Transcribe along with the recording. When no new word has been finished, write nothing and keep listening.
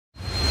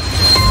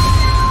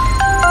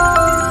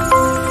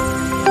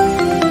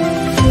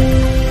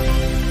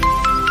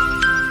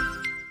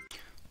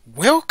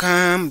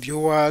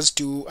viewers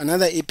to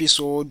another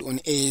episode on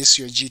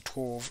ASUG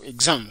 12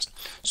 exams.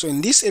 So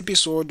in this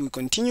episode we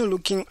continue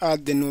looking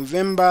at the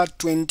November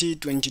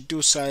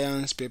 2022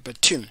 Science Paper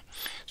 2.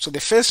 So the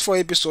first 4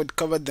 episodes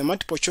covered the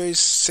multiple choice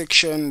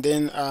section,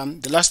 then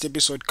the last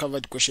episode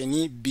covered question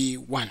E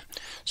B1.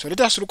 So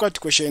let us look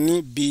at question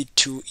E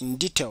B2 in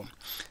detail.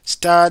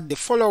 Start the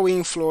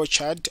following flow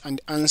chart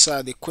and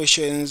answer the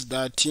questions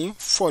that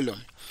follow.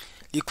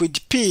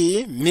 Liquid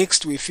P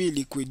mixed with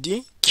liquid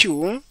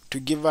Q to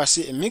give us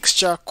a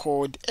mixture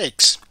called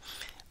X.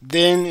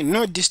 Then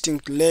no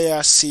distinct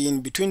layer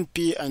seen between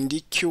P and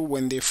Q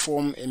when they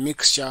form a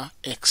mixture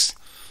X.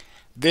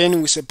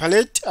 Then we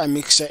separate a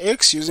mixture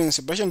X using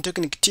separation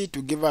technique T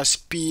to give us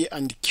P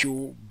and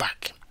Q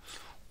back.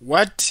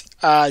 What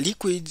are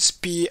liquids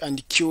P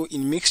and Q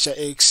in mixture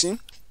X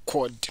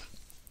called?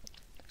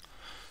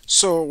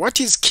 So what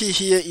is key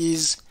here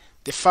is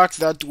the fact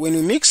that when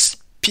we mix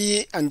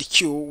P and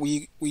Q,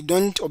 we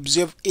don't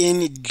observe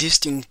any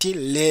distinct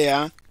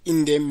layer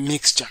in the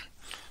mixture.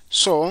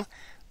 So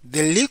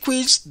the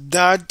liquids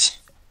that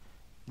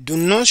do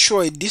not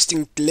show a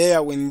distinct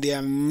layer when they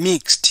are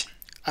mixed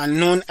are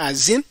known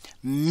as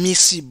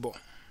miscible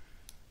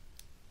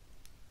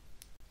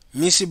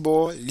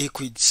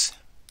liquids.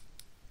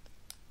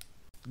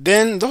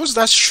 Then those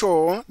that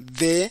show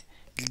the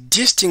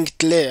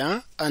distinct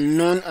layer are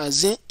known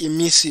as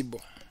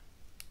immiscible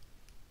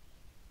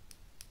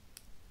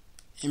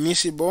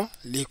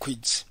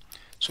liquids.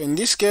 So in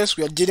this case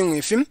we are dealing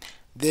with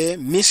the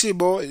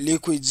miscible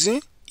liquids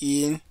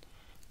in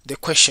the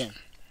question.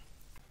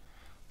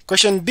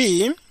 Question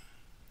B,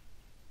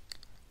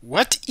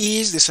 what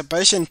is the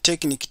separation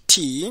technique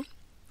T?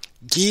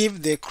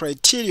 Give the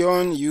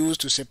criterion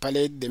used to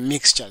separate the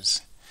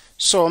mixtures.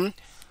 So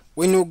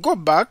when you go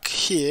back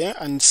here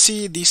and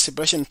see this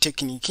separation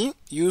technique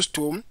used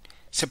to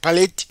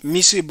separate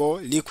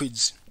miscible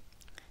liquids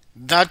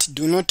that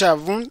do not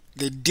have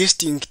the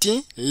distinct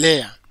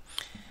layer,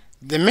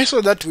 the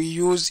method that we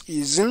use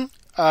is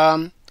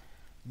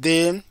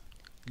the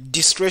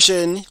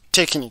distillation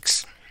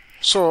techniques.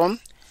 So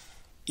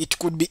it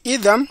could be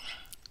either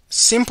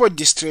simple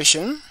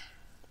distillation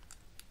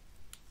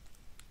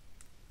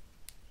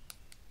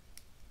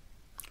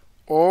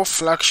or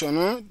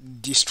fractional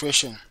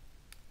distillation.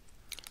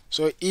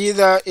 So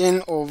either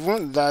any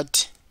of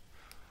that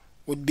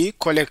would be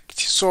correct.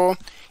 So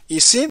you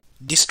see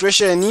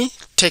distillation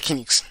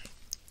techniques.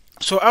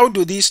 So how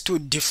do these two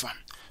differ?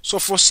 So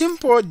for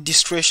simple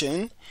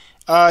distillation,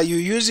 you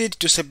use it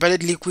to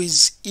separate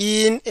liquids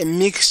in a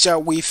mixture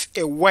with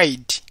a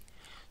wide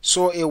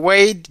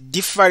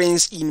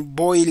difference in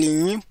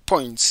boiling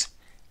points.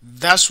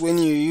 That's when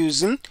you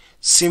use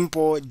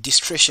simple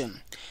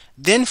distillation.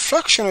 Then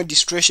fractional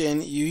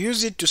distillation, you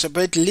use it to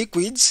separate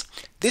liquids.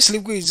 These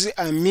liquids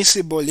are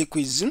miscible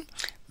liquids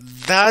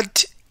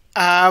that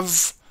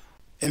have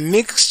a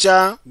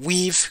mixture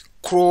with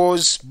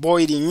cross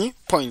boiling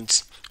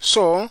points.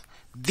 So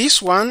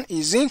this one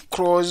is in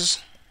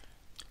cross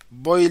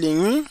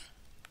boiling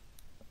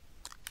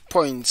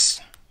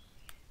points.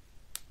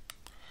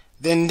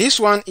 Then this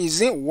one is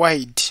in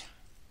wide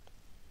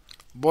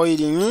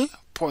boiling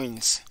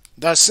points.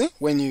 That's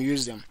when you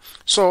use them.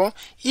 So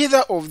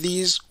either of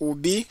these will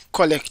be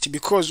correct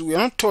because we are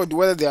not told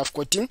whether they have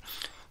got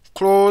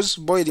close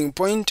boiling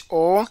point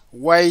or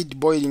wide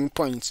boiling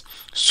points.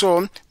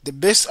 So the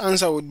best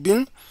answer would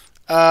be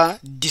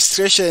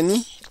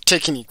distillation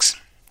techniques.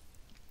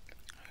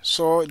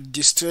 So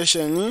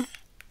distillation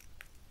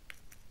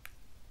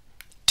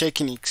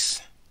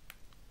techniques.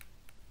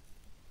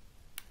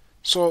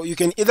 So you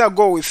can either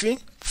go with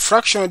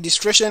fractional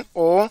distillation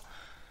or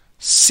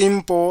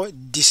simple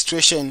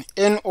distillation.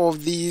 Any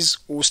of these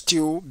will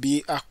still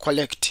be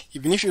correct.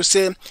 Even if you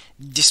say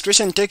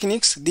distillation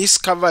techniques, this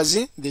covers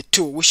the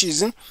two, which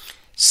is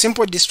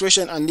simple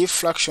distillation and the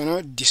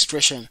fractional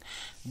distillation.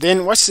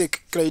 Then what's the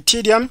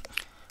criterion?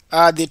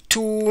 The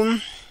two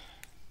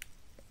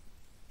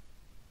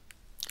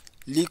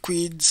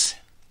liquids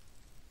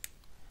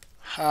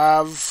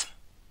have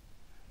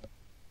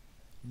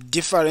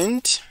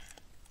different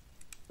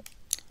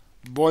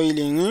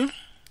boiling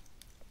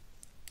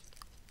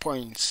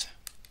points.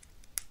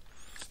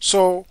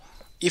 So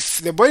if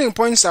the boiling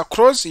points are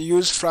close, you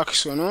use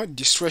fractional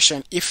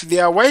distillation. If they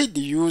are wide,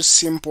 you use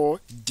simple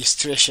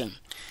distillation.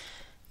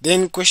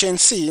 Then question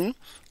C,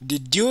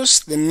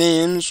 deduce the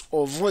names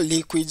of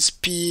liquids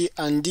P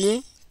and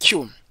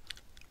Q.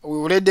 We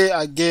already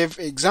gave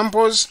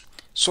examples.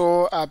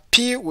 So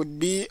P would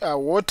be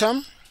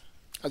water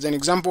as an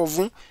example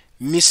of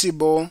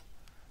miscible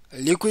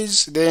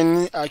liquids.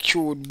 Then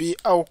Q would be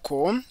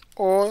alcohol,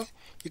 or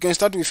you can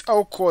start with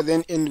alcohol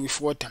then end with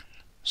water.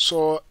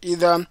 So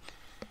either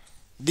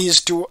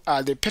these two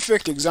are the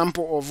perfect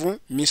example of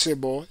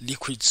miscible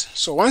liquids.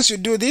 So once you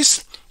do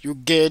this, you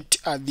get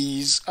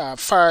these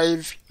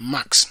 5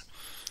 marks.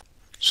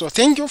 So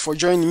thank you for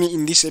joining me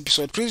in this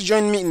episode. Please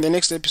join me in the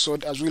next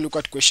episode as we look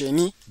at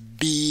question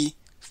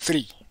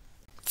B3.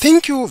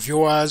 Thank you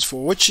viewers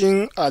for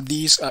watching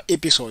this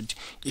episode.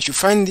 If you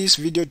find this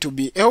video to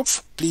be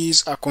helpful,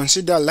 please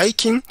consider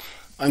liking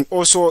And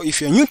also,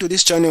 if you're new to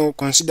this channel,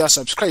 consider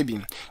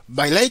subscribing.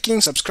 By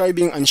liking,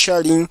 subscribing, and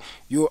sharing,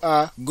 you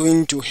are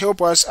going to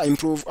help us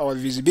improve our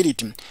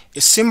visibility.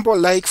 A simple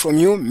like from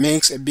you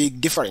makes a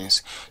big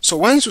difference. So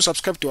once you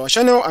subscribe to our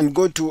channel and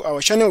go to our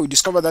channel, we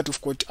discover that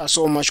we've got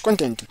so much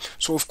content.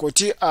 So we've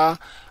got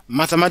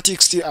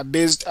mathematics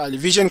based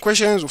revision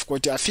questions, we've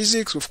got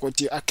physics, we've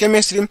got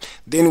chemistry,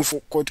 then we've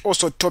got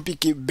also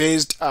topic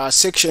based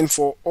section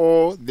for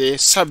all the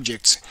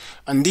subjects.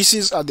 And this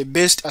is the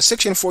best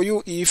section for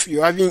you if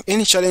you're having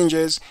any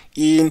challenges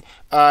in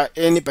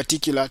any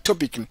particular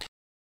topic.